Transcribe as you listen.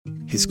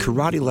his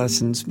karate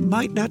lessons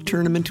might not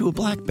turn him into a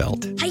black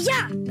belt.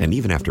 Hi-ya! And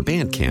even after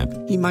band camp,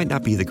 he might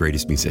not be the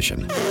greatest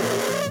musician.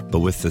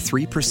 But with the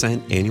 3%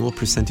 annual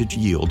percentage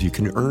yield you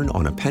can earn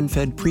on a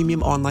PenFed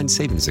premium online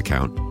savings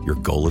account, your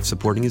goal of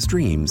supporting his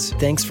dreams...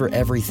 Thanks for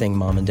everything,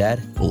 Mom and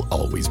Dad. ...will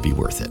always be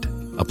worth it.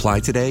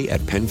 Apply today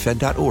at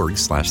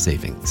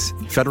PenFed.org/savings.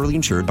 Federally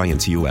insured by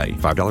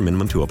NCUA. $5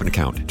 minimum to open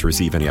account. To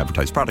receive any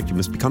advertised product, you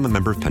must become a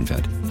member of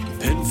PenFed.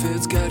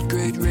 PenFed's got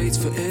great rates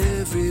for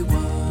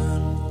everyone.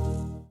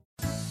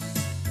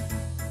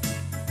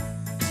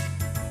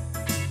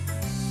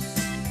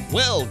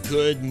 Well,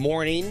 good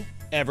morning,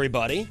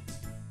 everybody.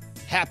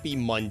 Happy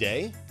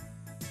Monday.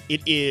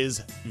 It is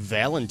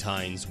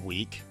Valentine's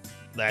week.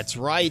 That's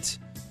right.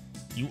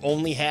 You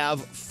only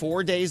have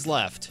 4 days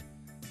left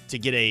to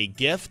get a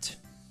gift,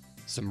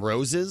 some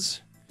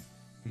roses,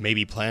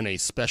 maybe plan a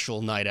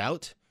special night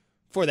out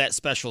for that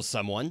special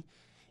someone.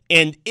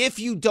 And if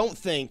you don't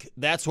think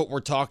that's what we're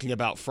talking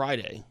about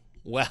Friday,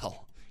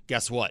 well,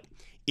 guess what?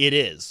 It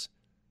is.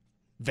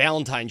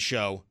 Valentine's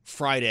show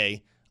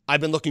Friday.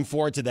 I've been looking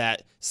forward to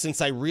that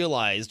since I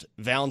realized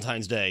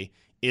Valentine's Day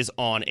is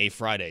on a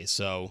Friday.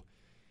 So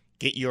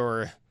get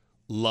your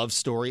love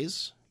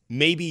stories,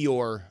 maybe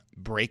your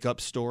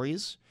breakup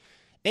stories,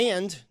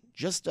 and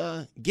just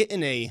get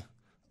in a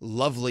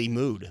lovely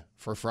mood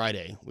for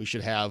Friday. We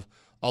should have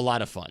a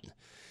lot of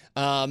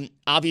fun.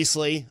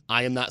 Obviously,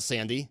 I am not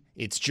Sandy.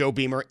 It's Joe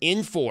Beamer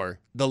in for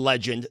the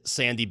legend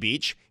Sandy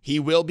Beach. He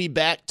will be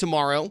back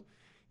tomorrow.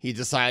 He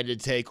decided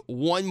to take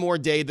one more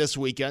day this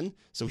weekend,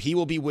 so he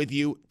will be with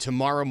you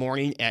tomorrow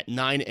morning at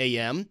 9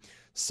 a.m.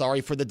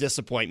 Sorry for the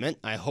disappointment.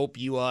 I hope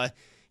you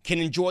can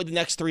enjoy the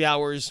next 3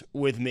 hours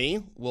with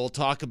me. We'll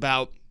talk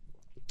about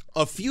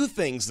a few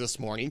things this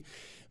morning.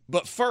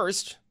 But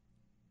first,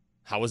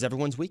 how was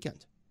everyone's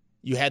weekend?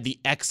 You had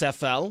the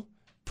XFL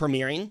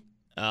premiering.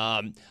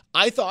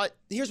 I thought,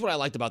 here's what I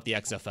liked about the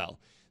XFL.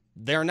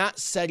 They're not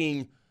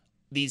setting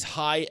these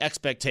high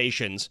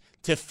expectations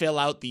to fill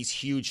out these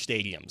huge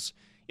stadiums.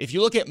 If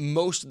you look at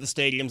most of the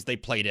stadiums they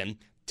played in,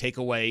 take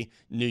away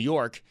New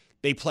York,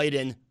 they played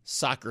in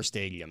soccer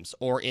stadiums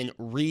or in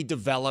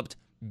redeveloped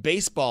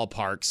baseball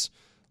parks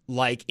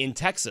like in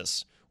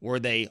Texas, where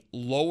they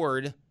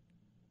lowered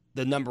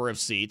the number of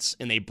seats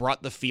and they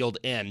brought the field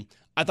in.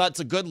 I thought it's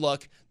a good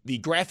look. The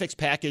graphics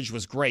package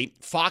was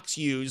great. Fox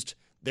used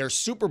their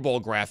Super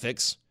Bowl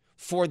graphics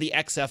for the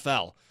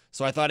XFL.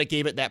 So I thought it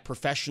gave it that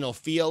professional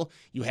feel.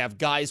 You have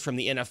guys from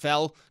the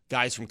NFL,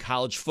 guys from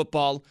college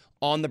football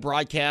on the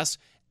broadcast,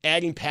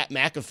 adding Pat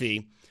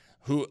McAfee,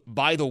 who,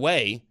 by the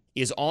way,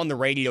 is on the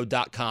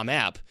radio.com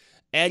app.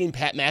 Adding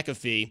Pat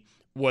McAfee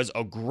was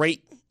a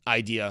great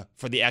idea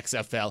for the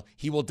XFL.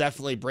 He will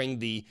definitely bring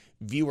the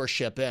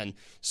viewership in.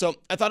 So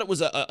I thought it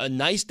was a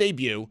nice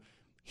debut.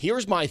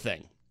 Here's my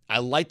thing. I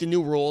like the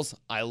new rules.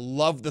 I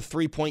love the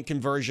 3-point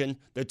conversion,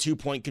 the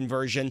 2-point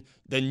conversion,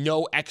 the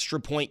no extra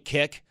point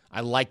kick.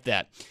 I like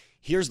that.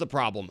 Here's the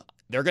problem.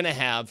 They're going to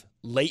have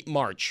late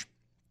March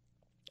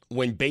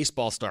when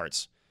baseball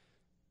starts.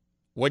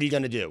 What are you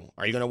going to do?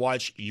 Are you going to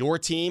watch your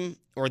team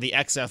or the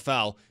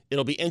XFL?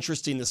 It'll be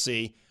interesting to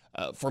see.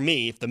 For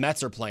me, if the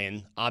Mets are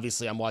playing,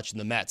 obviously I'm watching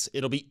the Mets.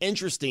 It'll be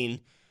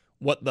interesting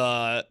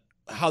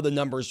how the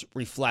numbers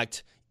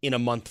reflect in a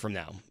month from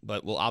now.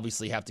 But we'll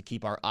obviously have to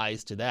keep our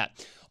eyes to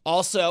that.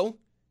 Also,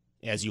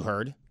 as you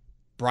heard,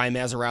 Brian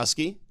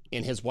Mazurowski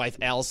and his wife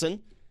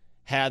Allison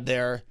had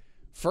their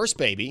first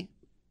baby.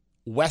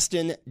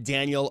 Weston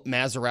Daniel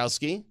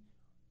Mazurowski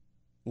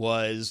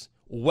was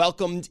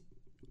welcomed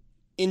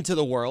into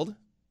the world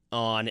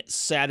on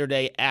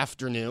Saturday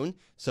afternoon.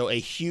 So a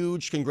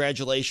huge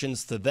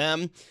congratulations to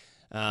them.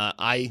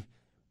 I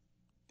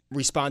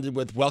responded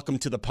with welcome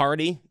to the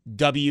party,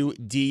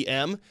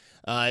 WDM.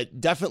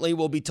 Definitely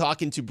will be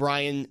talking to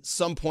Brian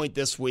some point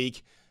this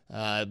week,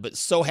 but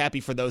so happy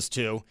for those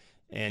two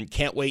and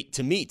can't wait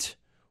to meet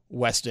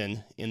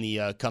Weston in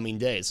the coming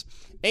days.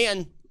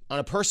 And on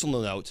a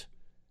personal note,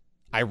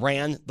 I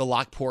ran the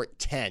Lockport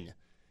 10.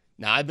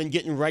 Now, I've been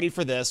getting ready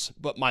for this,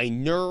 but my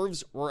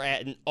nerves were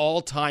at an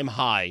all-time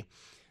high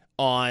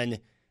on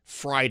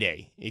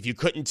Friday. If you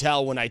couldn't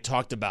tell when I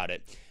talked about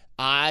it,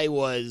 I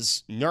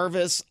was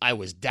nervous. I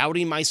was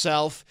doubting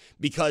myself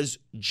because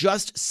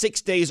just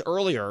 6 days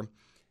earlier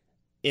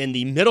in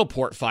the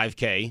Middleport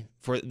 5K,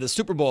 for the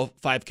Super Bowl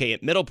 5K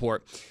at Middleport,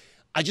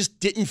 I just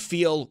didn't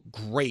feel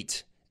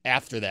great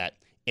after that.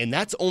 And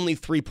that's only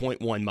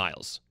 3.1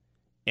 miles.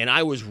 And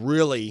I was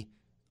really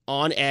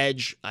on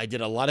edge. I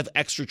did a lot of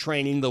extra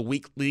training the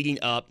week leading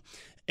up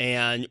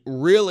and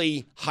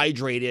really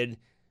hydrated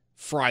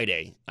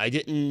Friday. I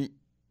didn't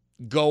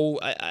go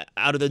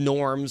out of the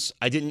norms.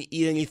 I didn't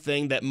eat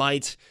anything that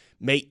might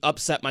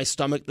upset my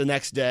stomach the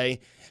next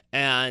day.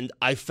 And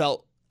I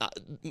felt,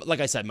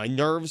 like I said, my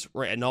nerves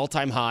were at an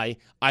all-time high.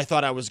 I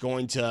thought I was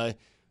going to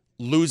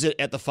lose it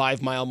at the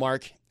 5-mile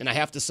mark. And I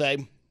have to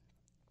say,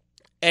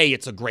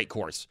 it's a great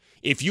course.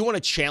 If you want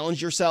to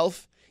challenge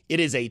yourself, it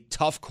is a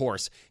tough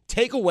course.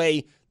 Take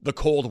away the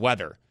cold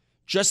weather.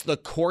 Just the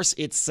course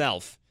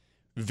itself,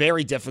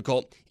 very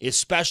difficult,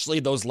 especially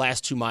those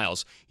last 2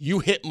 miles. You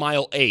hit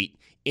mile 8,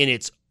 and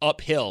it's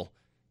uphill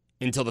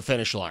until the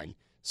finish line.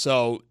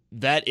 So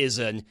that is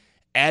an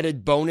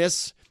added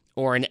bonus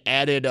or an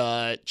added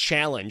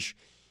challenge.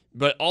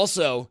 But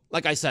also,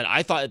 like I said,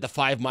 I thought at the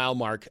 5 mile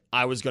mark,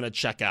 I was going to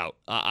check out.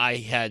 I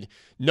had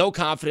no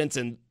confidence,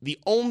 and the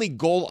only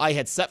goal I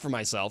had set for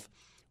myself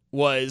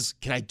was,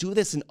 can I do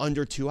this in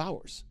under 2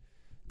 hours?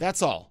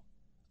 That's all.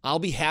 I'll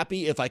be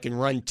happy if I can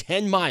run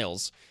 10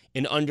 miles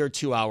in under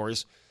 2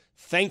 hours.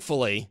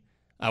 Thankfully,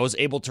 I was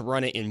able to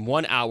run it in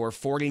 1 hour,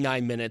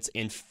 49 minutes,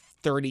 and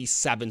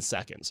 37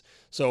 seconds.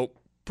 So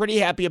pretty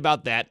happy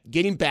about that.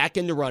 Getting back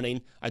into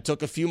running. I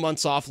took a few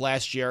months off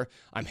last year.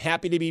 I'm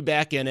happy to be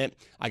back in it.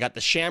 I got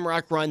the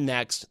Shamrock Run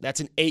next. That's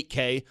an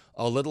 8K,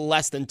 a little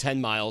less than 10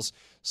 miles.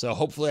 So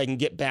hopefully I can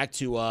get back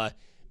to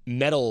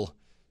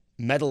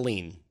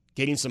medaling,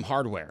 getting some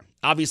hardware.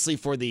 Obviously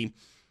for the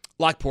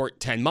Lockport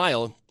 10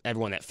 mile,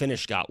 everyone that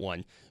finished got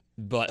one.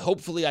 But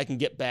hopefully I can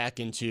get back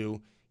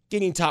into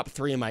getting top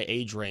 3 in my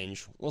age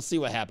range. We'll see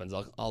what happens.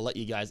 I'll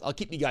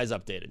keep you guys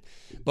updated.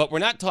 But we're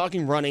not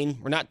talking running.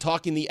 We're not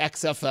talking the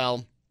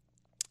XFL.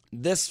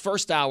 This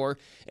first hour,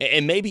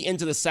 and maybe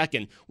into the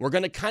second, we're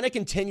going to kind of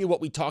continue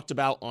what we talked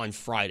about on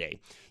Friday.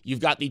 You've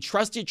got the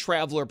Trusted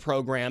Traveler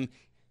program.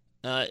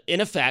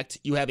 In effect,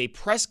 you have a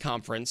press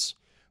conference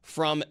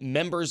from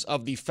members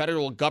of the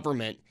federal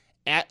government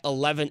at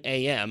 11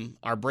 a.m.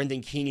 Our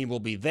Brendan Keeney will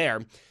be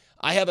there.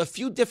 I have a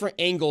few different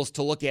angles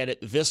to look at it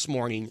this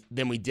morning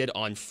than we did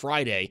on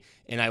Friday,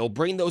 and I will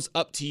bring those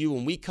up to you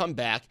when we come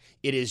back.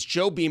 It is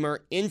Joe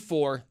Beamer in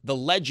for the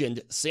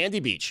legend Sandy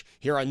Beach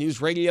here on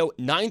News Radio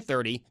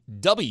 930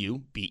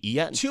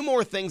 WBEN. 2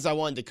 more things I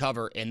wanted to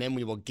cover, and then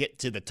we will get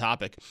to the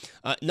topic.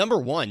 Number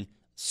 1,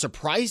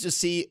 surprised to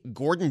see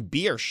Gordon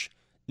Biersch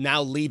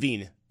now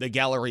leaving the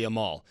Galleria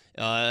Mall.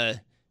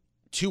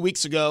 2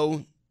 weeks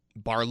ago,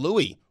 Bar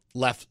Louie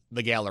left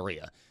the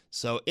Galleria.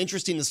 So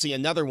interesting to see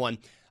another one.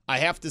 I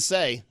have to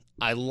say,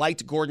 I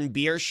liked Gordon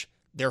Biersch.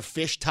 Their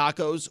fish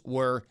tacos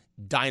were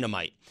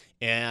dynamite.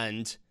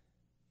 And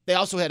they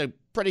also had a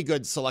pretty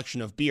good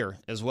selection of beer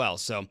as well.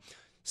 So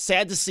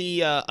sad to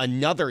see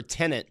another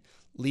tenant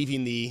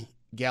leaving the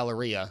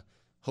Galleria.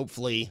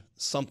 Hopefully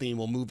something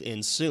will move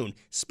in soon,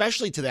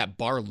 especially to that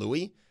Bar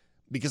Louie,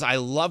 because I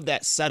love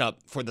that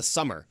setup for the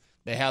summer.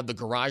 They have the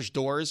garage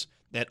doors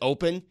that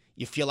open.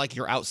 You feel like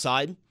you're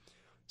outside.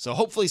 So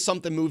hopefully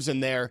something moves in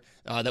there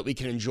that we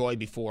can enjoy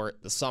before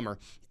the summer.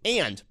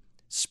 And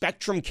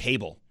Spectrum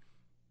Cable.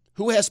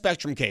 Who has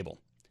Spectrum Cable?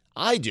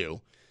 I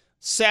do.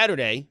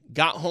 Saturday,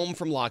 got home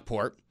from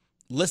Lockport,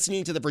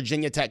 listening to the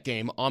Virginia Tech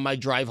game on my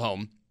drive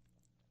home,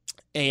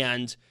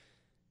 and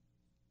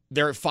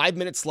there are 5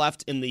 minutes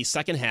left in the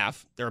second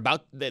half.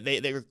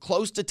 They were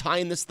close to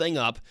tying this thing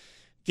up.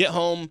 Get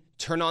home,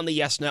 turn on the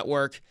Yes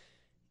Network.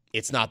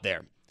 It's not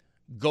there.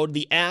 Go to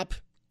the app.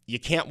 You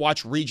can't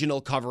watch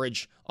regional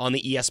coverage on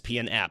the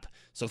ESPN app.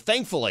 So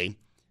thankfully,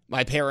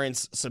 my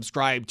parents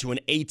subscribed to an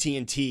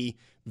AT&T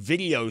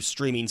video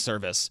streaming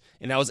service,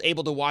 and I was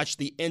able to watch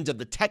the end of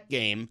the Tech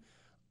game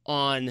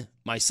on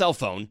my cell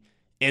phone.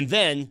 And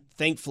then,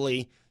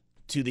 thankfully,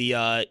 to the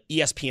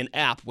ESPN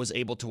app, was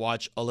able to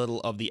watch a little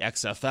of the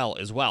XFL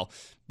as well.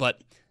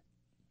 But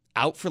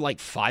out for like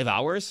 5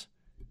 hours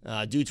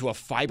due to a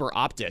fiber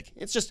optic.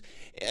 It's just,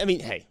 I mean,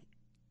 hey,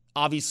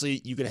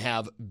 obviously you can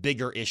have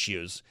bigger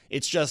issues.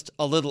 It's just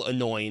a little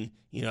annoying,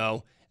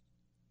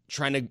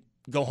 trying to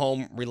go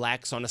home,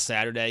 relax on a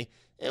Saturday.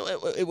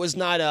 It was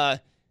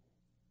not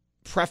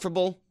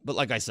preferable, but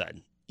like I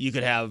said, you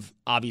could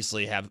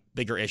obviously have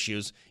bigger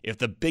issues. If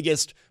the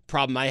biggest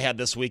problem I had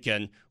this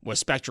weekend was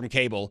Spectrum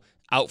Cable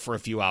out for a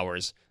few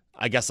hours,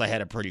 I guess I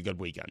had a pretty good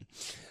weekend.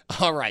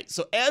 All right,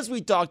 so as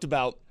we talked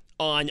about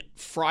on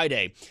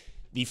Friday,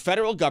 the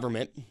federal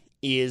government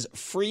is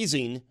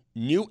freezing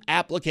new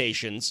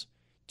applications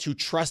to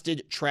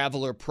Trusted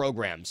Traveler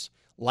programs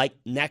like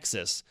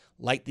Nexus,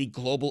 like the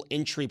Global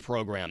Entry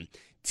Program.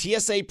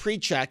 TSA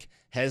PreCheck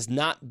has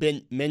not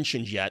been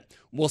mentioned yet.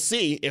 We'll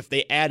see if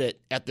they add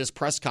it at this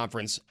press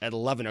conference at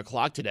 11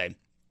 o'clock today.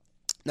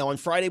 Now, on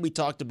Friday, we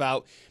talked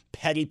about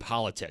petty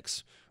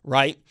politics,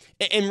 right?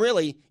 And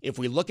really, if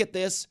we look at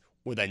this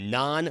with a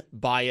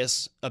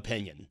non-biased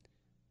opinion,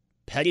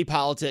 petty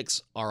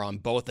politics are on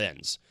both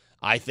ends.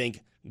 I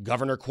think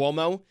Governor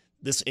Cuomo,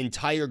 this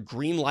entire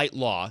green light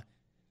law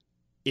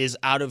is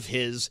out of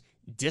his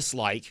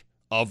dislike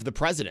of the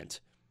president.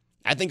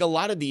 I think a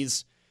lot of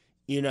these,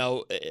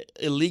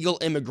 illegal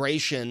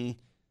immigration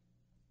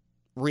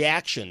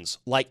reactions,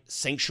 like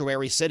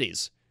sanctuary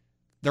cities,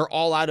 they're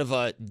all out of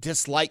a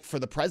dislike for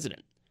the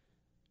president.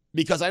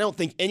 Because I don't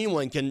think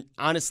anyone can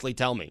honestly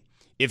tell me,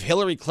 if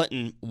Hillary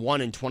Clinton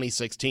won in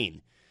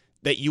 2016,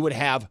 that you would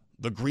have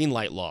the green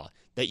light law,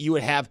 that you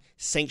would have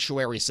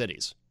sanctuary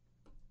cities.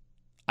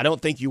 I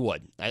don't think you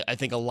would. I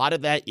think a lot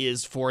of that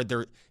is for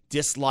their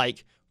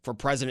dislike for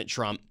President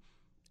Trump.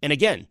 And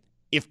again,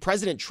 if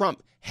President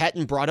Trump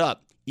hadn't brought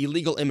up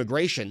illegal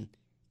immigration,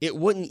 it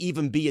wouldn't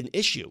even be an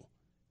issue.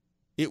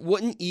 It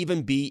wouldn't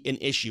even be an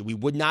issue. We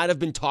would not have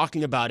been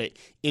talking about it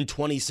in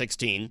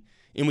 2016.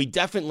 And we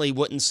definitely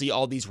wouldn't see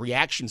all these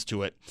reactions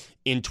to it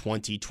in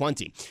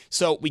 2020.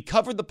 So we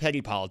covered the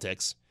petty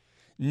politics.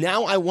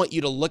 Now I want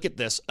you to look at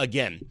this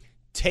again.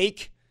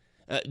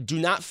 Do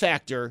not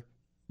factor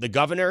the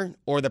governor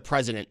or the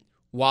president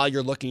while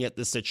you're looking at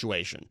this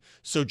situation.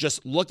 So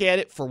just look at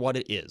it for what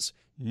it is.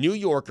 New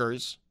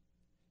Yorkers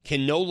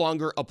can no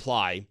longer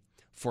apply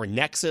for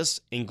Nexus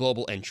and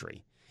Global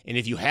Entry. And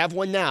if you have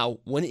one now,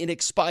 when it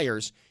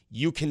expires,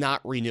 you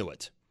cannot renew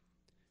it.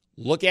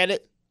 Look at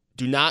it.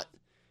 Do not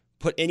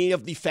put any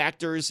of the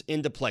factors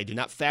into play. Do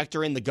not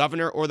factor in the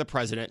governor or the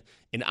president.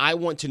 And I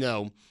want to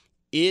know,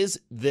 is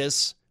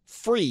this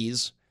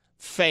freeze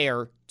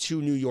fair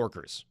to New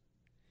Yorkers?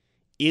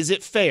 Is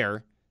it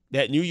fair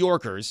that New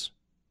Yorkers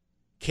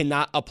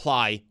cannot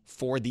apply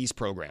for these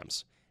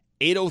programs?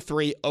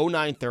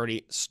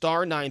 803-0930,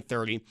 star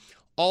 930.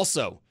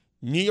 Also,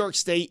 New York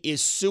State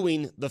is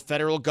suing the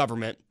federal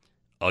government,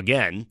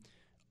 again,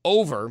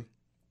 over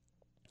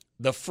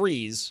the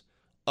freeze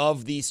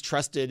of these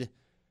trusted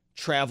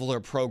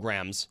traveler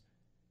programs.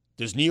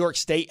 Does New York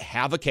State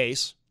have a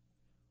case,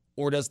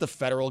 or does the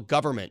federal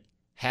government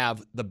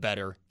have the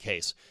better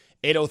case?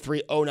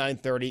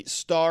 803-0930,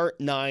 star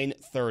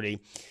 930.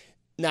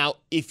 Now,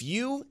 if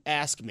you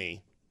ask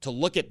me to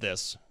look at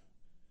this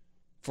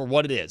for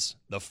what it is,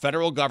 the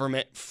federal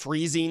government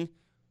freezing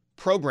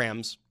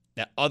programs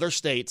that other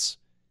states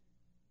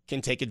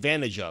can take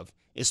advantage of,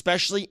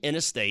 especially in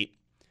a state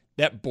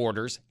that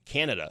borders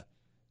Canada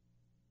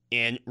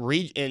and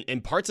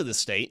in parts of the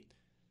state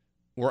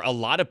where a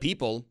lot of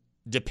people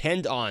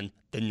depend on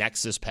the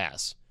Nexus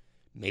Pass.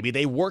 Maybe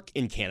they work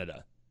in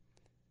Canada.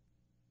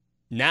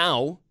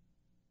 Now,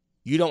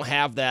 you don't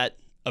have that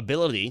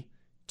ability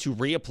to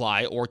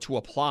reapply or to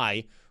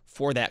apply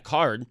for that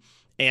card.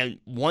 And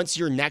once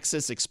your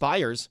Nexus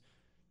expires,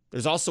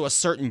 there's also a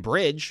certain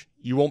bridge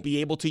you won't be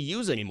able to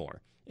use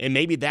anymore. And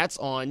maybe that's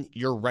on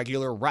your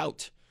regular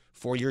route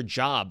for your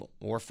job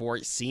or for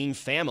seeing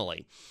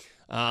family.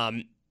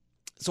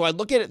 So I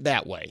look at it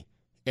that way,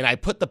 and I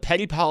put the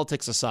petty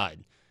politics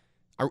aside.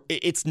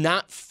 It's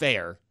not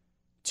fair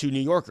to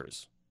New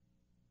Yorkers.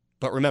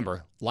 But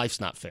remember,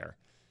 life's not fair.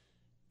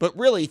 But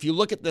really, if you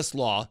look at this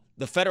law,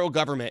 the federal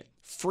government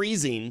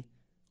freezing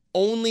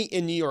only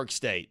in New York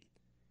State,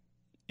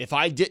 if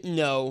I didn't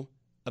know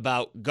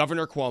about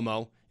Governor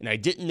Cuomo and I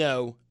didn't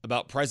know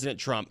about President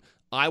Trump,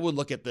 I would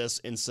look at this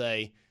and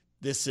say,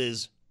 this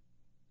is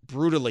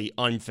brutally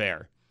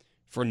unfair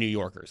for New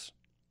Yorkers.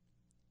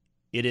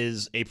 It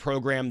is a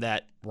program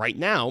that right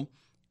now,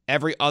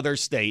 every other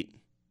state,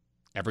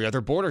 every other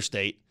border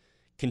state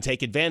can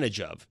take advantage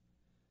of.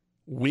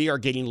 We are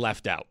getting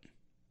left out.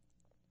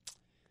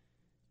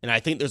 And I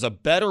think there's a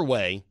better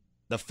way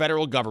the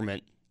federal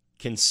government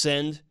can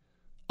send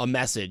a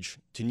message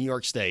to New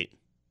York State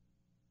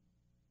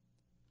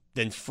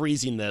than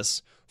freezing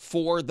this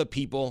for the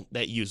people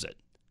that use it.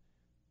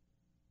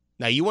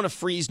 Now, you want to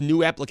freeze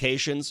new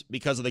applications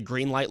because of the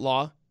green light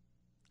law?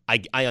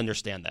 I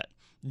understand that.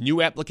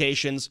 New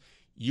applications,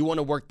 you want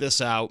to work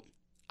this out.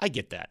 I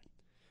get that.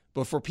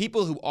 But for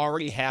people who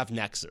already have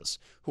Nexus,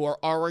 who are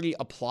already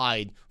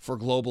applied for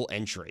global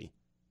entry,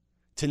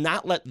 to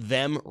not let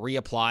them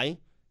reapply,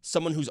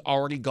 someone who's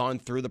already gone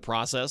through the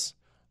process,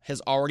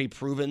 has already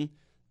proven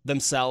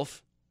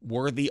themselves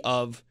worthy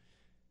of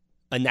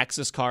a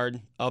Nexus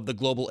card, of the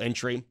global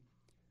entry,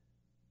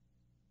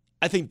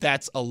 I think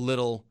that's a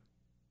little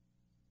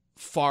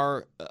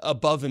far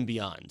above and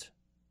beyond.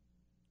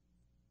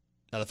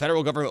 Now, the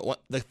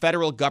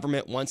federal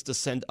government wants to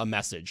send a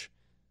message.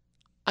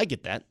 I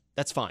get that.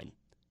 That's fine.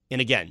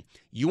 And again,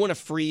 you want to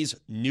freeze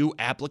new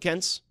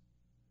applicants?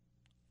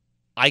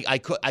 I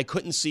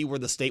couldn't see where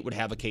the state would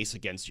have a case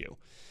against you.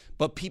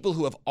 But people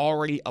who have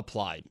already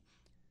applied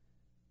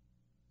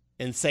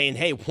and saying,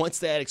 hey, once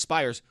that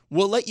expires,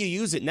 we'll let you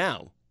use it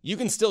now. You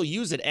can still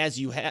use it as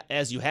you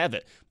have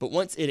it. But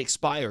once it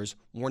expires,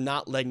 we're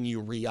not letting you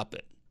re-up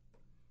it.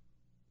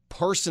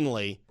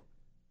 Personally,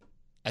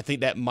 I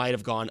think that might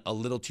have gone a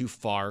little too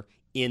far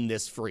in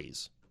this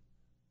freeze.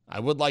 I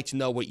would like to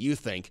know what you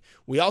think.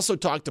 We also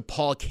talked to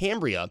Paul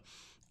Cambria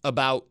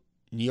about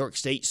New York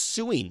State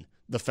suing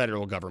the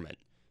federal government.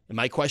 And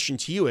my question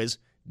to you is,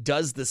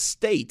 does the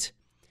state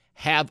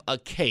have a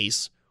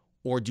case,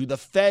 or do the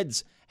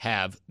feds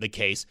have the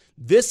case?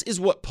 This is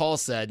what Paul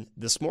said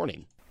this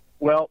morning.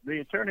 Well, the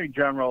Attorney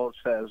General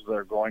says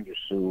they're going to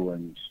sue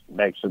and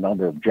makes a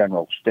number of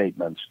general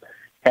statements,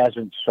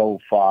 hasn't so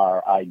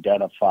far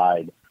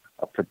identified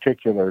a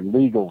particular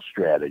legal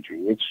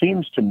strategy. It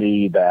seems to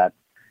me that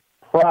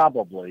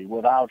probably,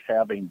 without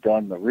having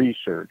done the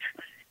research,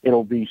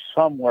 it'll be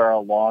somewhere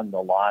along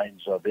the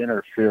lines of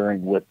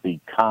interfering with the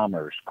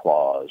Commerce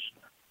Clause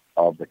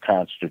of the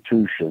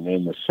Constitution,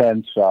 in the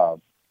sense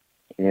of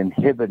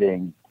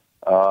inhibiting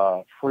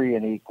free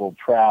and equal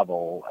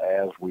travel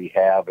as we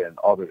have in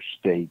other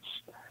states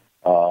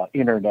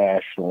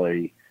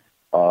internationally.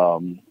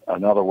 In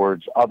other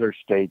words, other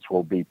states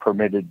will be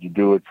permitted to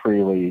do it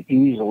freely,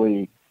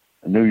 easily.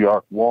 New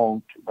York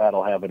won't.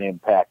 That'll have an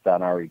impact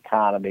on our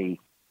economy.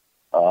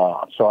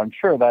 So I'm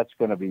sure that's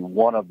going to be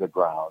one of the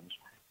grounds.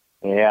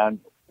 And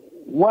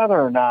whether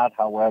or not,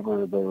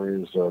 however, there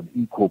is an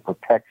equal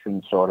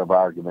protection sort of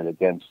argument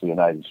against the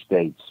United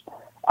States,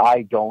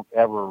 I don't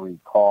ever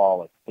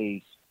recall a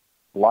case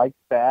like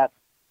that.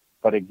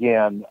 But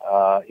again,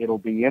 it'll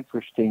be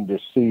interesting to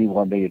see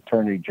when the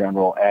Attorney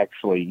General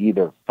actually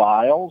either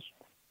files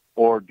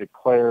or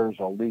declares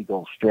a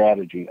legal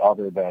strategy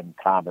other than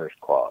Commerce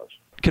Clause.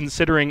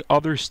 Considering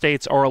other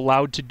states are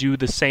allowed to do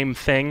the same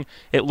thing,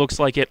 it looks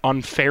like it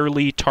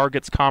unfairly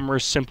targets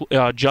commerce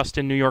just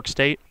in New York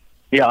State?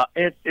 Yeah,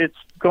 it's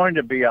going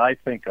to be, I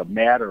think, a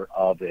matter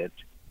of it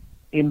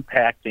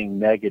impacting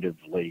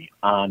negatively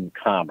on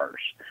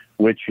commerce,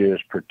 which is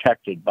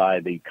protected by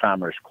the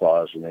Commerce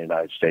Clause in the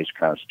United States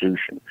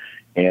Constitution.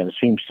 And it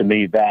seems to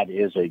me that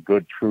is a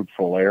good,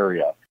 truthful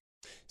area.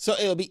 So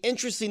it'll be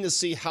interesting to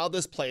see how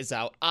this plays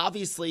out.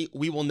 Obviously,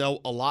 we will know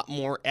a lot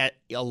more at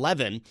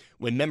 11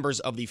 when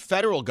members of the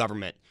federal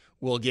government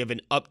will give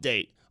an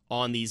update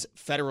on these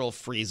federal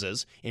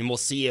freezes, and we'll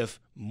see if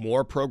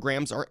more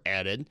programs are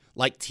added,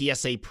 like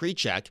TSA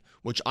PreCheck,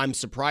 which I'm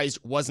surprised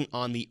wasn't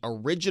on the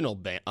original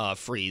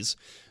freeze,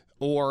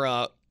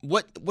 or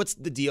what's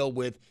the deal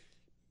with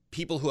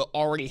people who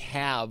already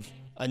have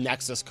a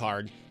Nexus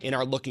card and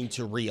are looking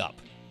to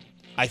re-up.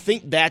 I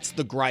think that's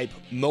the gripe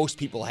most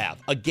people have.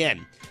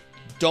 Again,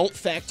 don't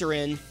factor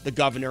in the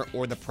governor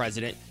or the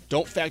president.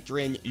 Don't factor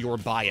in your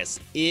bias.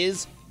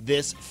 Is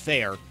this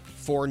fair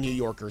for New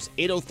Yorkers?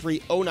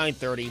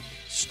 803-0930,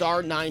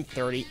 star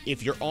 930.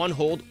 If you're on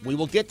hold, we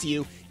will get to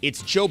you.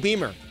 It's Joe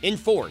Beamer in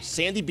for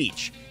Sandy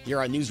Beach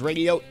here on News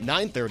Radio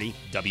 930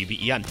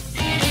 WBEN.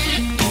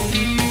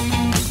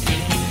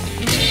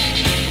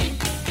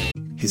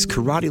 His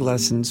karate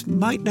lessons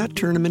might not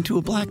turn him into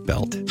a black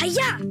belt.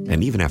 Hi-ya!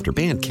 And even after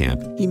band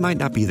camp, he might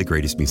not be the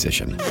greatest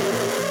musician.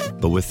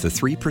 But with the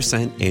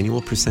 3%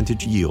 annual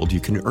percentage yield you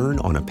can earn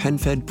on a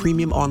PenFed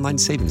premium online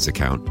savings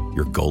account,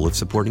 your goal of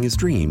supporting his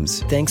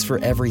dreams Thanks for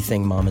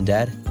everything, Mom and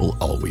Dad. will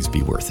always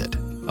be worth it.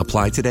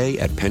 Apply today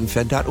at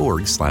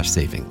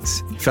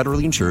PenFed.org/savings.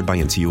 Federally insured by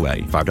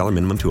NCUA. $5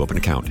 minimum to open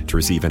account. To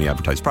receive any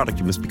advertised product,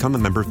 you must become a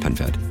member of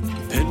PenFed.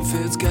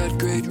 PenFed's got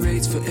great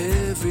rates for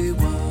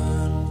everyone.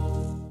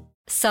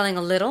 Selling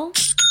a little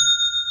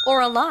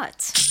or a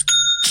lot?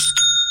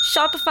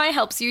 Shopify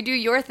helps you do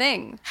your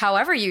thing,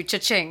 however you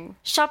cha-ching.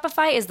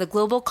 Shopify is the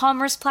global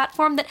commerce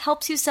platform that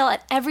helps you sell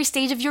at every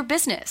stage of your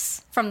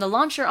business. From the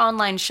launch your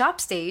online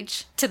shop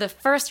stage, to the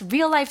first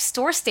real-life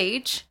store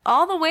stage,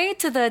 all the way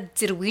to the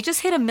did we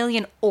just hit 1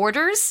 million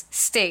orders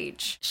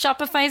stage.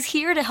 Shopify's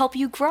here to help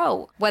you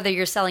grow. Whether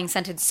you're selling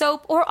scented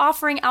soap or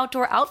offering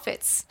outdoor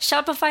outfits,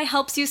 Shopify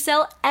helps you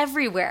sell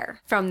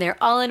everywhere. From their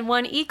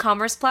all-in-one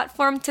e-commerce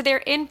platform to their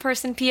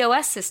in-person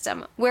POS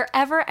system,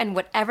 wherever and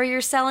whatever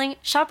you're selling,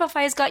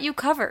 Shopify's got you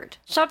covered.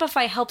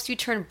 Shopify helps you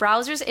turn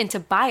browsers into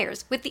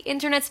buyers with the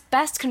internet's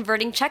best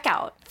converting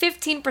checkout.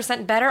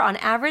 15% better on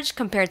average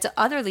compared to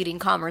other leading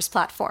commerce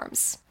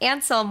platforms.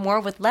 And sell more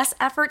with less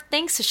effort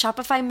thanks to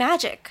Shopify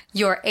Magic,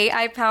 your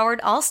AI-powered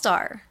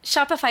all-star.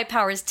 Shopify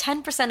powers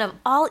 10% of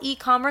all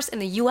e-commerce in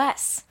the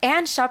U.S.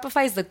 And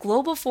Shopify is the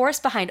global force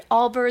behind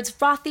Allbirds,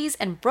 Rothy's,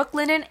 and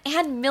Brooklinen,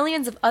 and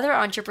millions of other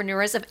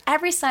entrepreneurs of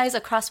every size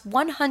across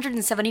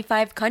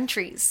 175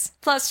 countries.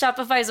 Plus,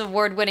 Shopify's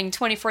award-winning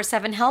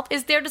 24/7 help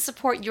is there to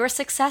support your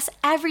success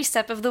every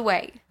step of the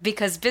way.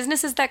 Because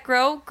businesses that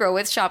grow, grow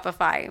with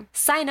Shopify.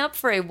 Sign up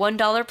for a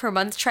 $1 per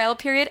month trial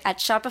period at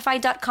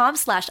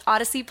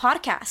shopify.com/Odyssey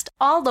Podcast,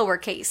 all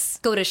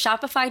lowercase. Go to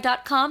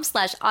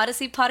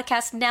shopify.com/Odyssey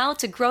Podcast now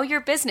to grow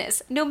your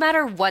business, no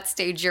matter what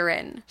stage you're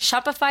in.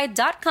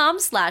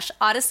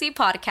 Shopify.com/Odyssey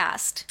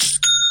Podcast.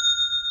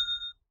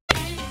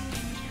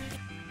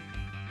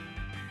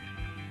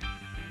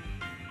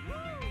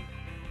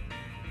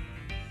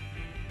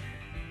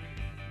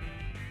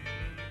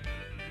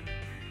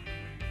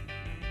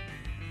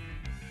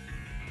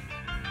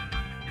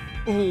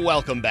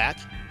 Welcome back.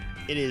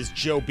 It is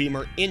Joe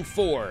Beamer in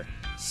for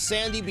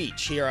Sandy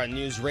Beach here on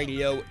News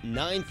Radio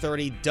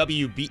 930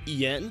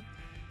 WBEN.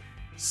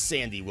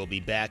 Sandy will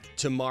be back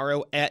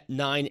tomorrow at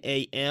 9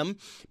 a.m.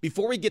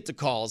 Before we get to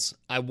calls,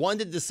 I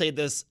wanted to say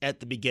this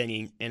at the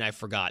beginning, and I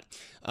forgot.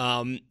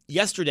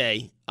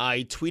 Yesterday,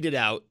 I tweeted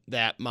out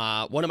that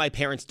one of my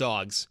parents'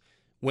 dogs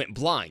went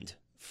blind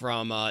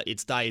from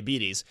its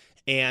diabetes,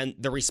 and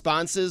the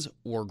responses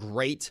were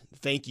great.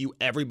 Thank you,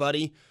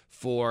 everybody,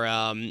 for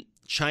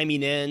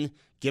chiming in,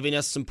 giving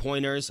us some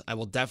pointers. I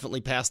will definitely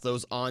pass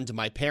those on to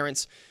my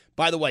parents.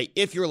 By the way,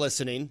 if you're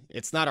listening,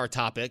 it's not our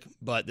topic,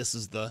 but this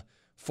is the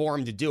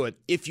forum to do it.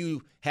 If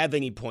you have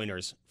any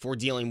pointers for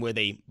dealing with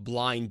a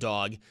blind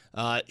dog,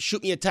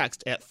 shoot me a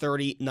text at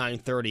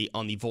 3930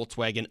 on the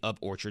Volkswagen of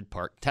Orchard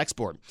Park text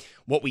board.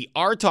 What we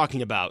are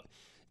talking about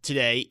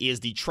today is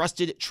the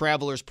Trusted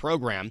Travelers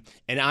Program,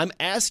 and I'm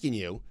asking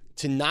you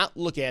to not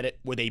look at it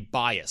with a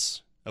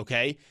bias,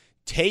 okay?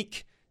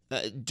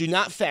 Do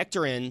not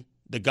factor in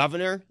the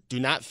governor, do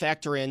not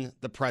factor in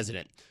the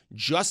president.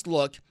 Just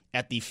look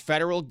at the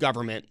federal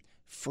government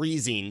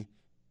freezing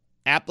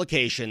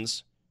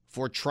applications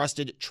for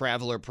trusted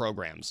traveler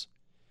programs.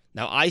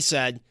 Now, I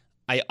said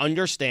I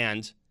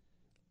understand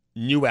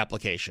new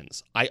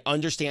applications. I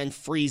understand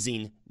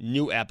freezing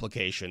new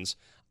applications.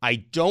 I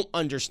don't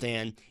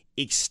understand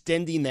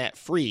extending that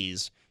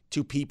freeze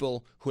to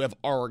people who have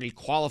already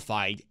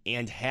qualified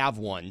and have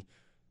one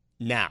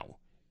now.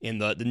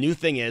 And the new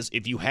thing is,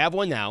 if you have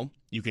one now,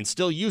 you can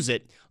still use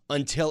it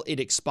until it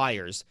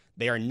expires.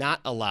 They are not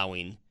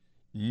allowing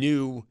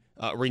new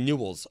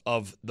renewals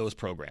of those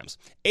programs.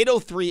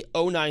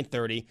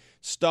 803-0930,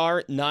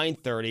 star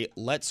 930.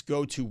 Let's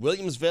go to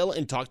Williamsville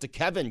and talk to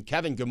Kevin.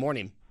 Kevin, good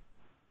morning.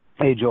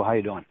 Hey, Joe. How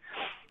you doing?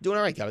 Doing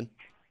all right, Kevin.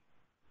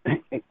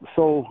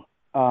 So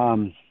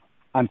on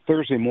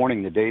Thursday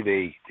morning, the day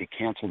they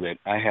canceled it,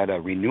 I had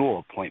a renewal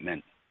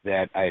appointment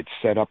that I had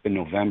set up in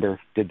November,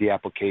 did the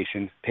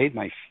application, paid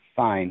my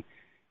fine,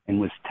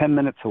 and was 10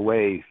 minutes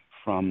away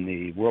from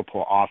the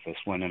Whirlpool office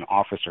when an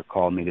officer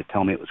called me to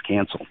tell me it was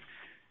canceled.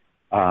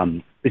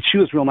 But she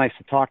was real nice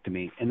to talk to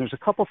me, and there's a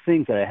couple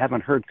things that I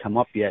haven't heard come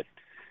up yet,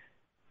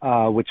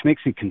 which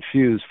makes me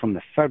confused from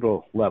the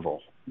federal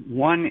level.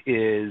 One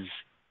is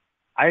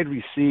I had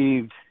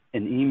received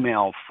an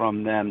email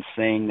from them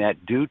saying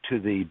that due to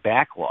the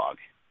backlog,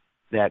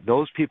 that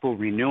those people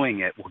renewing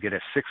it will get a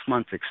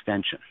 6-month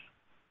extension.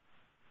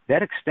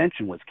 That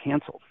extension was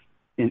canceled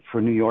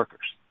for New Yorkers.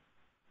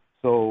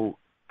 So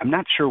I'm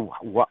not sure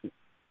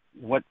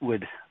what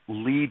would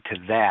lead to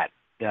that.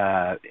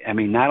 I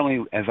mean, not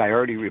only have I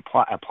already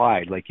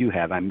applied like you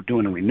have, I'm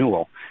doing a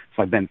renewal,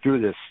 so I've been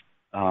through this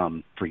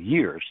for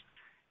years.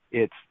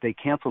 They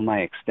canceled my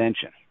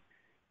extension.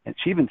 And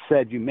she even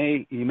said, you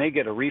may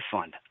get a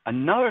refund.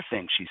 Another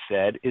thing she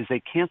said is they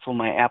canceled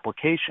my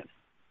application.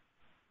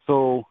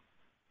 So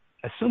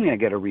assuming I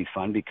get a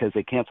refund because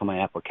they cancel my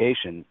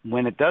application,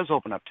 when it does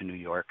open up to New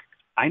York,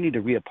 I need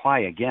to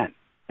reapply again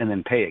and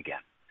then pay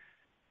again.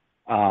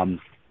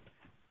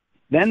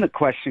 Then the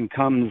question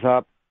comes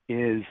up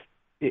is,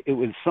 it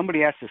was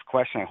somebody asked this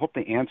question, I hope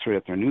they answered it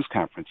at their news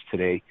conference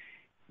today.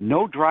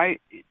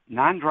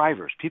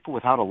 Non-drivers, people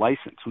without a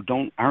license who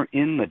aren't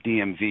in the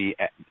DMV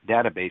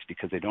database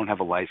because they don't have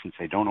a license,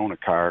 they don't own a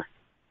car,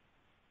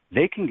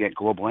 they can get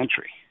global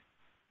entry.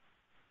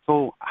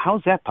 So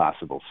how's that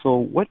possible? So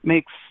what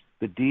makes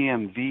the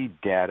DMV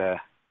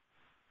data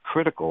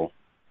critical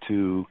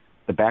to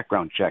the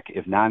background check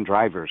if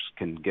non-drivers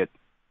can get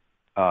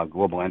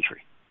global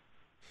entry?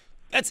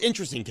 That's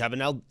interesting,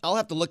 Kevin. I'll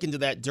have to look into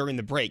that during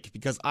the break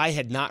because I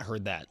had not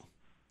heard that.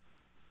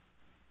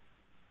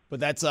 But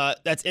that's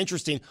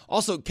interesting.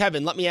 Also,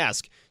 Kevin, let me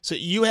ask. So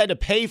you had to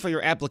pay for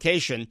your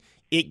application.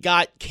 It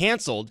got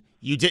canceled.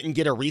 You didn't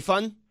get a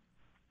refund?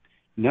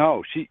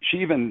 No. She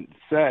even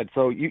said,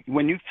 so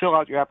when you fill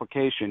out your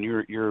application,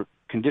 you're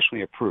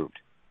conditionally approved,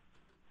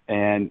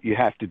 and you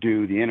have to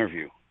do the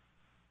interview.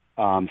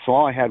 So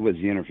all I had was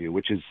the interview,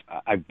 which is,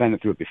 I've been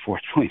through it before.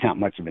 It's really not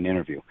much of an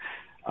interview.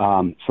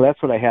 So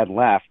that's what I had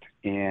left,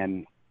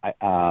 and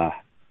I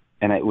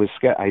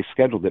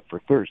scheduled it for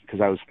Thursday because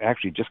I was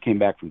actually just came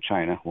back from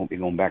China. Won't be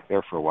going back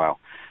there for a while,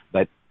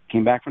 but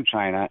came back from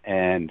China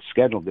and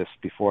scheduled this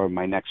before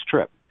my next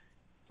trip.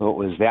 So it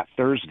was that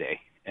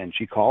Thursday, and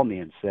she called me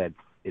and said,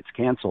 it's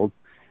canceled.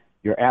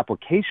 Your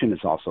application is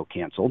also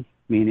canceled,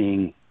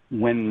 meaning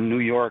when New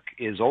York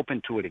is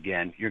open to it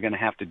again, you're going to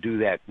have to do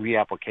that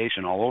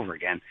reapplication all over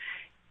again.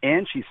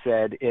 And she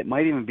said it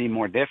might even be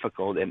more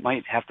difficult. It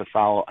might have to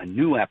follow a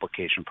new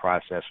application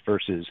process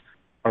versus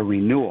a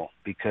renewal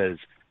because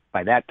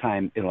by that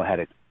time it'll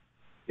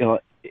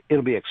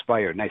be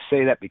expired. And I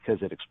say that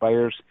because it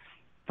expires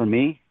for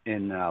me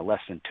in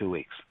less than 2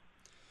 weeks.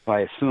 So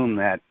I assume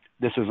that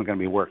this isn't going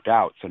to be worked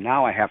out. So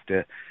now I have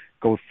to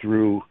go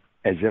through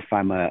as if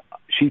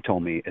she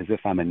told me, as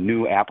if I'm a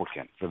new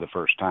applicant for the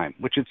first time,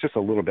 which is just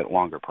a little bit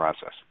longer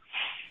process.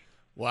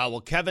 Wow.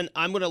 Well, Kevin,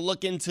 I'm going to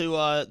look into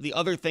the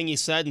other thing you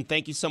said, and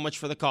thank you so much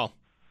for the call.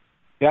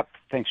 Yep.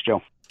 Thanks,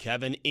 Joe.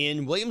 Kevin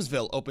in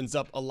Williamsville opens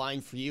up a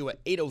line for you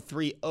at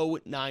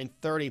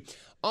 803-0930.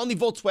 On the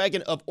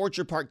Volkswagen of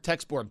Orchard Park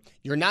text board,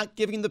 you're not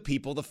giving the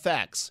people the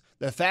facts.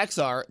 The facts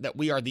are that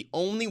we are the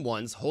only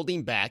ones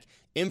holding back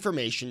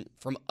information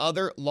from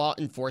other law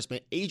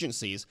enforcement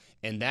agencies,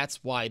 and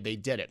that's why they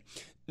did it.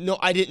 No,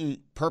 I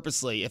didn't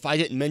purposely. If I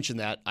didn't mention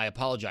that, I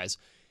apologize.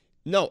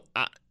 No,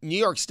 New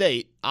York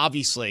State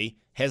obviously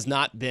has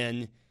not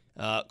been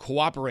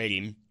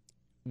cooperating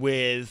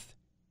with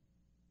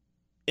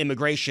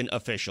immigration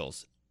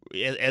officials.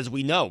 As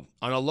we know,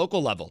 on a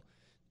local level,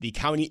 the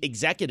county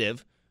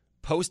executive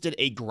posted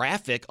a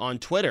graphic on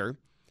Twitter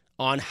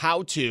on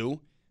how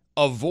to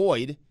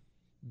avoid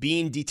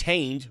being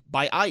detained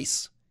by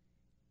ICE.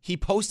 He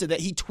posted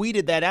that. He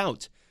tweeted that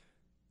out.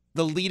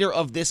 The leader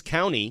of this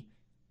county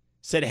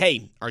said,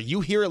 hey, are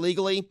you here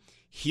illegally?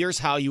 Here's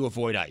how you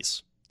avoid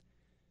ICE.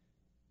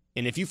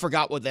 And if you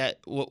forgot what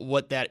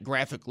that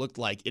graphic looked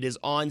like, it is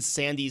on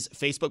Sandy's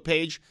Facebook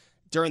page.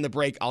 During the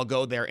break, I'll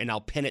go there and I'll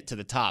pin it to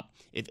the top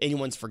if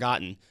anyone's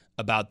forgotten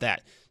about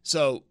that.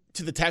 So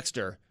to the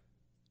texter,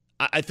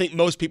 I think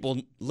most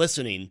people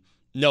listening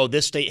know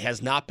this state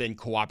has not been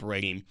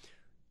cooperating,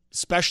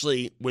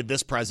 especially with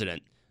this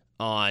president,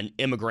 on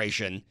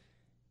immigration.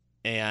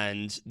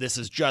 And this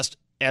is just,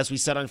 as we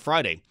said on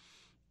Friday,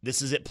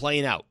 this is it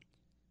playing out.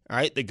 All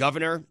right, the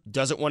governor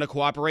doesn't want to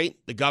cooperate.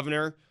 The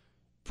governor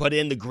put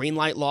in the green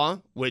light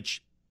law,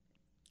 which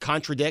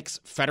contradicts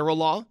federal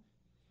law.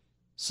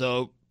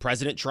 So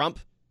President Trump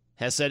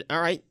has said, all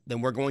right,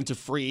 then we're going to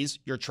freeze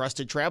your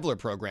trusted traveler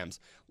programs.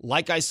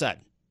 Like I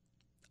said,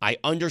 I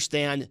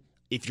understand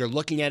if you're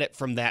looking at it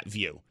from that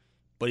view.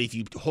 But if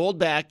you hold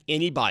back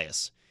any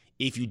bias,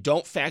 if you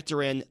don't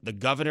factor in the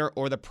governor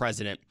or the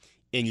president,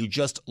 and you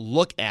just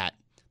look at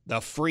the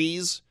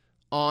freeze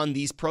on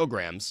these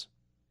programs,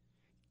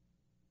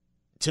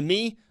 to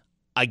me,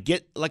 I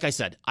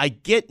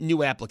get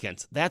new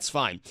applicants. That's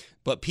fine.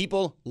 But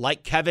people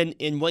like Kevin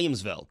in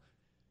Williamsville,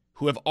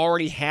 who have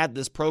already had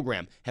this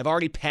program, have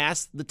already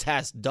passed the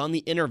test, done the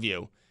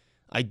interview,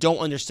 I don't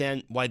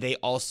understand why they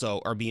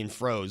also are being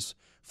froze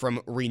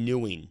from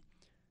renewing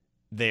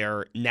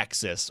their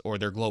Nexus or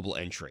their global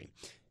entry.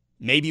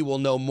 Maybe we'll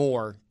know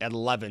more at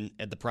 11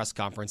 at the press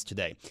conference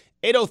today.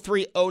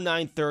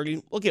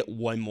 803-0930. We'll get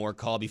one more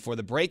call before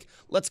the break.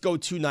 Let's go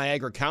to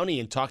Niagara County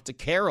and talk to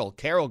Carol.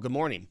 Carol, good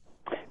morning.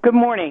 Good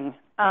morning.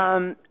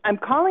 I'm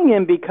calling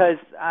in because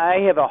I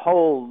have a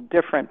whole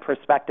different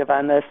perspective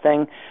on this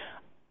thing.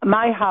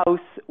 My house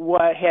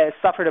has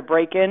suffered a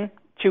break-in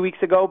 2 weeks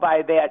ago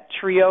by that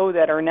trio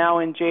that are now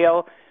in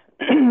jail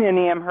in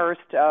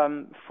Amherst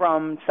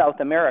from South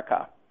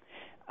America.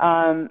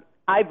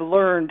 I've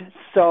learned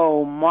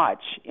so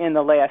much in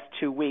the last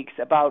 2 weeks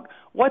about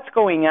what's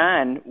going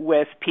on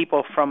with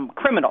people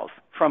criminals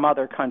from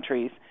other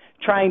countries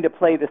trying to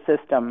play the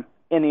system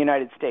in the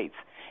United States.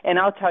 And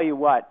I'll tell you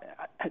what,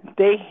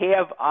 they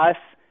have us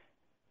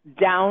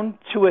down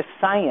to a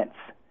science.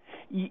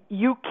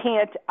 You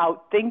can't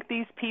outthink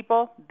these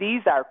people.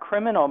 These are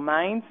criminal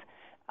minds.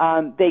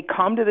 They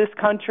come to this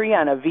country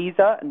on a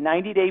visa, a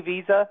 90-day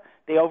visa.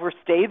 They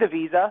overstay the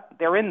visa.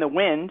 They're in the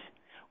wind.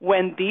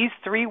 When these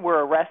three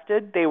were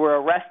arrested, they were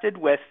arrested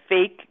with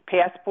fake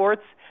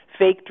passports,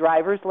 fake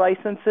driver's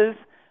licenses.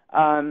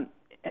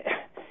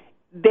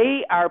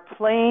 They are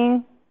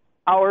playing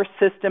our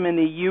system in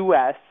the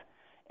U.S.,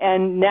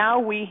 and now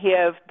we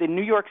have the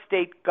New York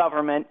State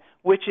government,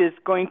 which is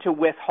going to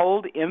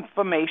withhold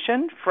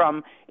information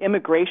from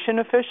immigration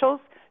officials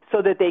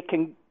so that they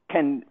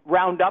can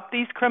round up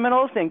these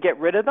criminals and get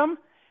rid of them.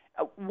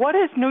 What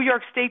is New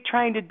York State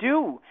trying to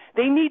do?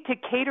 They need to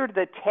cater to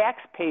the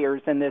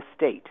taxpayers in this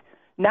state,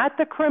 not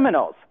the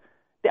criminals,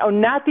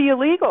 not the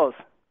illegals.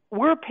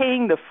 We're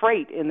paying the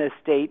freight in this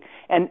state,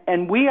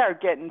 and we are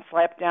getting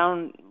slapped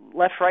down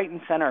left, right,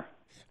 and center.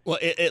 Well,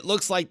 it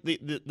looks like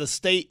the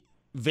state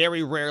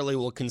very rarely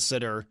will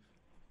consider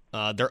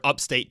their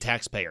upstate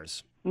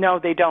taxpayers. No,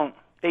 they don't.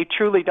 They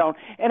truly don't.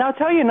 And I'll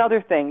tell you another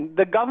thing.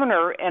 The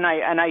governor, and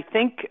I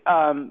think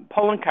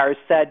Poloncarz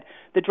said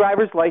the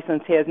driver's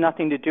license has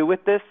nothing to do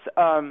with this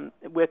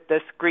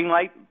green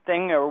light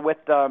thing or with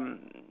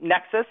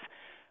Nexus.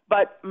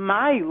 But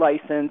my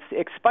license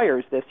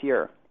expires this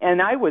year. And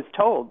I was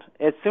told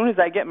as soon as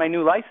I get my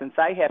new license,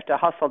 I have to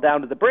hustle down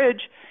to the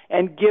bridge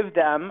and give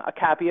them a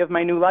copy of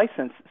my new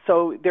license.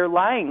 So they're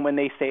lying when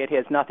they say it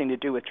has nothing to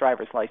do with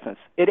driver's license.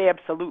 It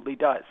absolutely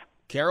does.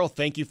 Carol,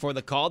 thank you for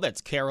the call.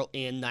 That's Carol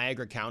in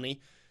Niagara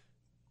County.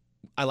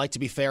 I like to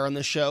be fair on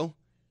this show.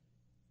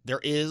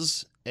 There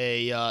is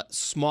a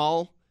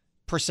small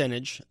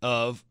percentage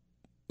of,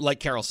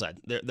 like Carol said,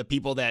 the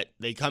people that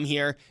they come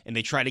here and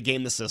they try to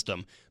game the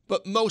system.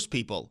 But most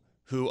people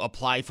who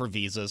apply for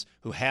visas,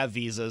 who have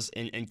visas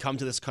and come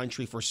to this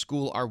country for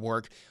school or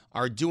work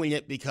are doing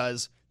it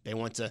because they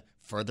want to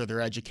further their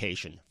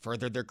education,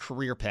 further their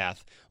career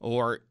path,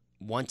 or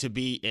want to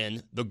be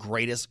in the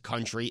greatest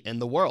country in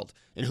the world.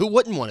 And who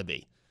wouldn't want to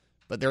be?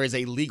 But there is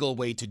a legal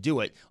way to do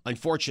it.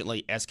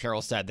 Unfortunately, as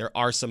Carol said, there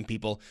are some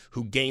people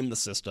who game the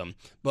system,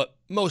 but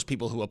most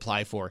people who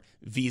apply for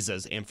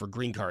visas and for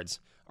green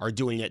cards are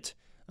doing it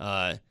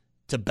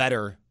to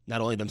better not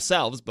only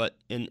themselves, but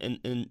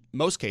in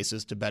most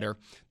cases to better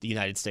the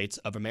United States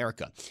of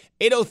America.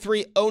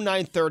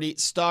 803-0930,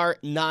 star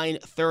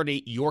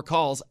 930, your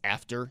calls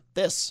after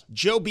this.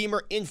 Joe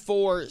Beamer in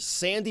for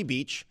Sandy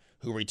Beach,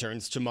 who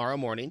returns tomorrow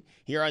morning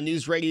here on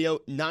News Radio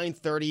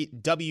 930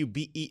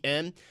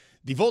 WBEN.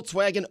 The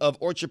Volkswagen of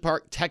Orchard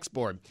Park text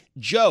board.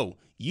 Joe,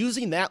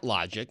 using that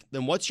logic,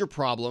 then what's your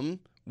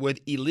problem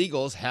with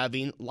illegals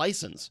having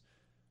license?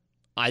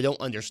 I don't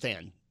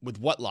understand. With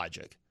what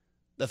logic?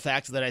 The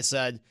fact that I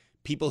said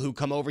people who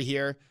come over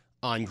here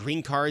on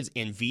green cards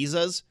and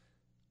visas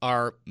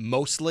are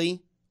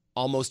mostly,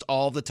 almost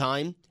all the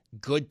time,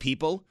 good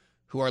people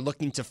who are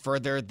looking to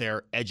further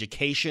their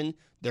education,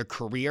 their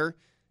career,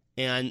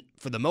 and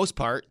for the most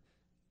part,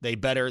 they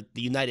better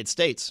the United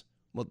States.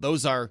 Well,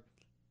 those are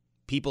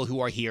people who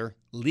are here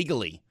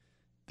legally.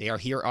 They are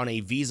here on a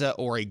visa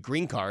or a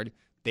green card.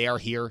 They are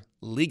here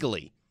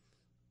legally.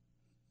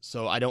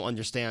 So I don't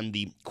understand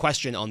the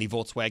question on the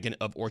Volkswagen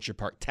of Orchard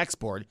Park text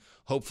board.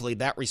 Hopefully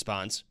that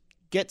response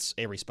gets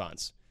a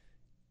response,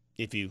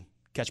 if you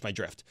catch my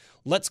drift.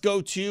 Let's go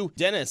to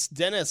Dennis.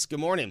 Dennis, good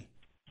morning.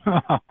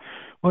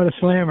 What a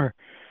slammer.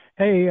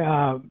 Hey,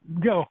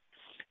 Joe,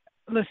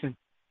 listen,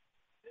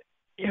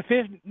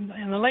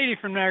 and the lady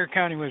from Niagara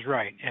County was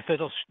right.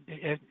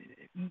 If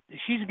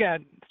she's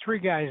got 3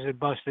 guys that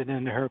busted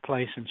into her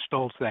place and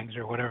stole things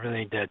or whatever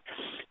they did.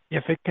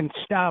 If it can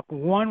stop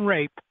one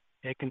rape,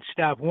 it can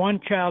stop one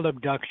child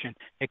abduction,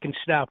 it can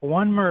stop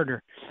one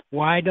murder,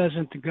 why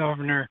doesn't the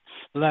governor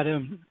let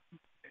him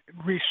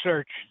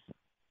research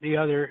the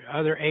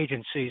other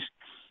agencies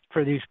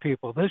for these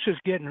people? This is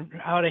getting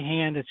out of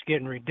hand. It's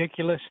getting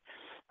ridiculous.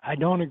 I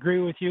don't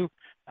agree with you.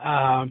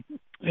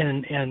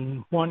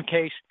 In one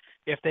case,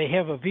 if they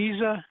have a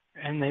visa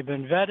and they've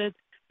been vetted,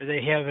 or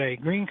they have a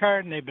green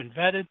card and they've been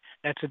vetted,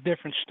 that's a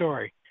different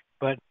story.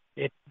 But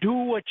do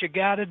what you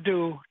got to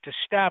do to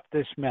stop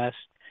this mess.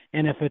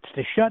 And if it's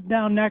to shut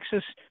down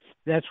Nexus,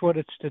 that's what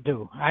it's to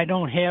do. I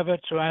don't have it,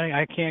 so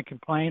I can't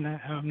complain.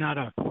 I'm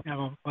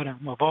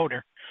a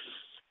voter.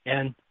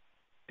 And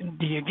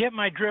do you get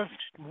my drift?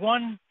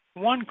 One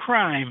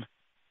crime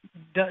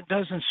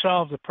doesn't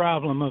solve the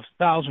problem of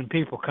 1,000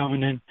 people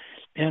coming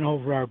in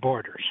over our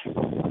borders.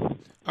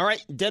 All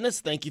right, Dennis,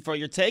 thank you for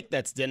your take.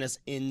 That's Dennis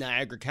in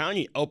Niagara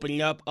County.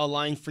 Opening up a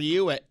line for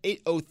you at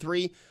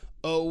 803-0930.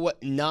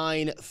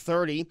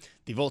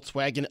 The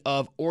Volkswagen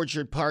of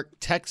Orchard Park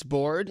text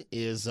board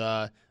is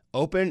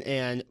open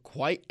and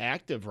quite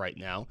active right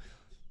now.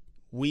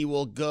 We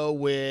will go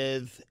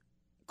with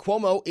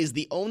Cuomo is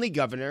the only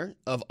governor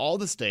of all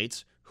the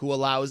states who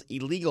allows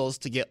illegals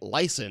to get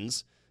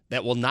license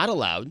that will not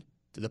allow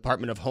the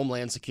Department of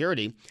Homeland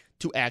Security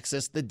to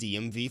access the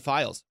DMV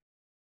files.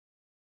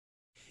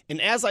 And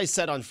as I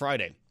said on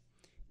Friday,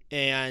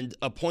 and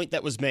a point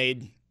that was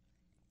made,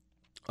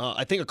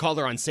 I think a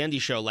caller on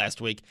Sandy's show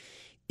last week,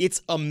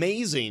 it's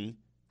amazing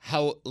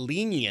how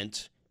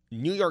lenient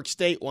New York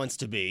State wants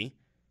to be,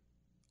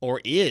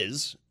 or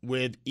is,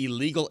 with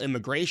illegal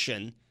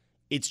immigration.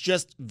 It's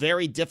just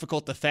very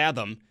difficult to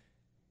fathom.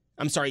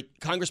 I'm sorry,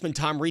 Congressman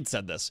Tom Reed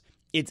said this.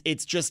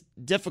 It's just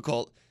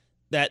difficult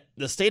that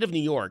the state of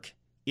New York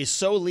is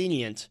so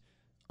lenient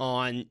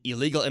on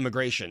illegal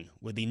immigration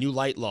with the new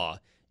light law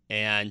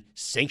and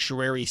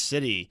sanctuary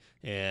city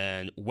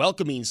and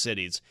welcoming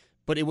cities.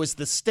 But it was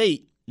the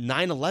state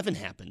 9/11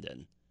 happened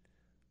in.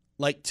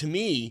 Like, to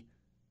me,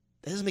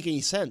 that doesn't make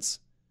any sense.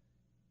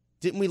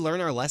 Didn't we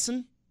learn our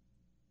lesson?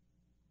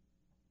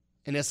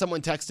 And as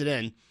someone texted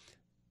in,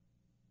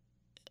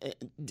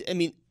 I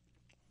mean,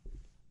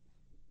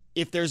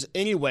 if there's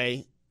any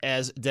way,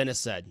 as Dennis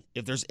said,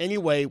 if there's any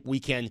way we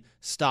can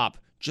stop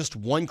just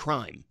one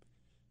crime,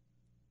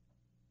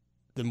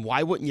 then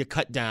why wouldn't you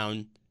cut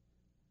down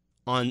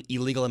on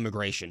illegal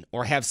immigration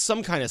or have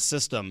some kind of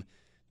system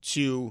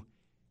to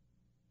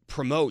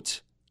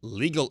promote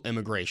legal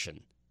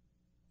immigration,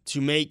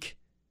 to make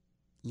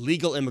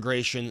legal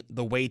immigration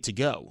the way to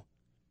go?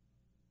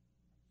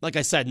 Like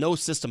I said, no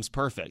system's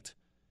perfect,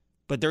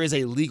 but there is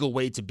a legal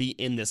way to be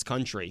in this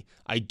country.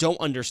 I don't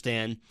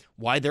understand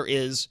why there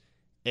is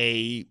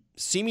a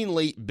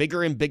seemingly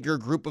bigger and bigger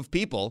group of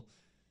people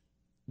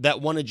that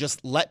want to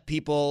just let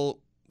people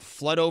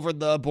flood over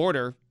the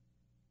border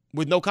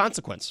with no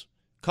consequence.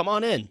 Come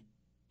on in.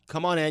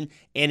 Come on in.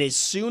 And as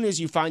soon as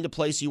you find a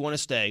place you want to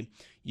stay,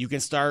 you can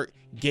start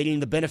getting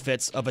the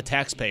benefits of a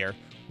taxpayer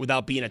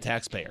without being a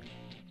taxpayer.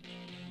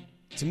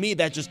 To me,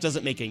 that just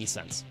doesn't make any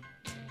sense.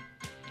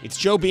 It's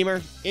Joe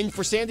Beamer in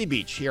for Sandy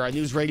Beach here on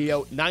News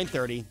Radio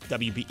 930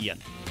 WBEN.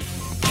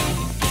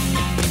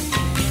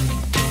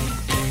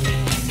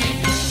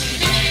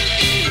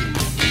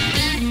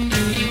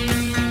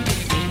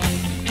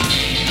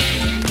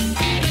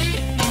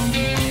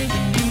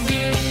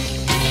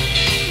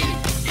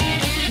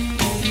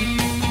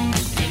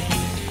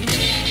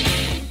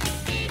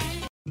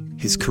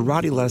 His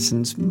karate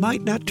lessons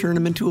might not turn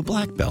him into a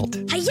black belt.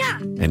 Hi-ya!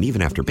 And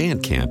even after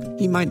band camp,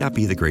 he might not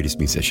be the greatest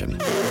musician.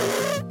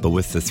 But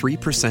with the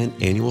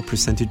 3% annual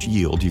percentage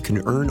yield you can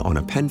earn on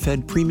a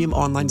PenFed premium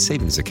online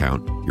savings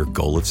account, your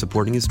goal of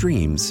supporting his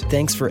dreams...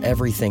 Thanks for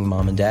everything,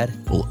 Mom and Dad.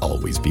 ...will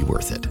always be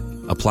worth it.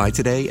 Apply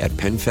today at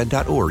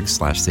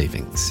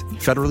PenFed.org/savings.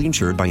 Federally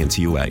insured by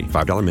NCUA.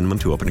 $5 minimum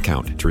to open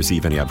account. To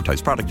receive any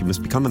advertised product, you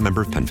must become a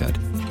member of PenFed.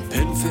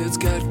 PenFed's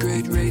got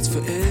great rates for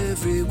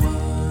everyone.